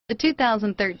The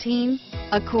 2013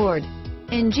 Accord.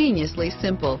 Ingeniously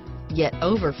simple, yet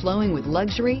overflowing with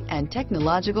luxury and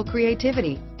technological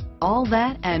creativity. All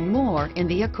that and more in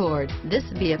the Accord. This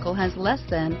vehicle has less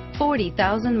than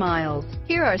 40,000 miles.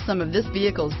 Here are some of this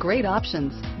vehicle's great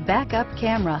options: backup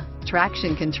camera,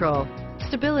 traction control,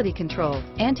 stability control,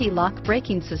 anti-lock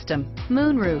braking system,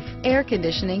 moonroof, air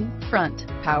conditioning, front,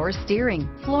 power steering,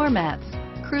 floor mats,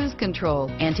 cruise control,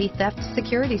 anti-theft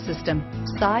security system,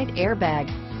 side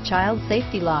airbag, child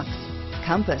safety locks,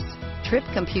 compass, trip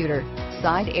computer,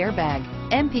 side airbag,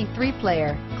 MP3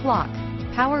 player, clock,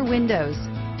 power windows,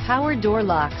 power door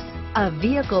locks. A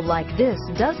vehicle like this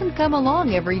doesn't come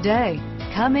along every day.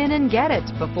 Come in and get it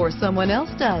before someone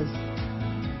else does.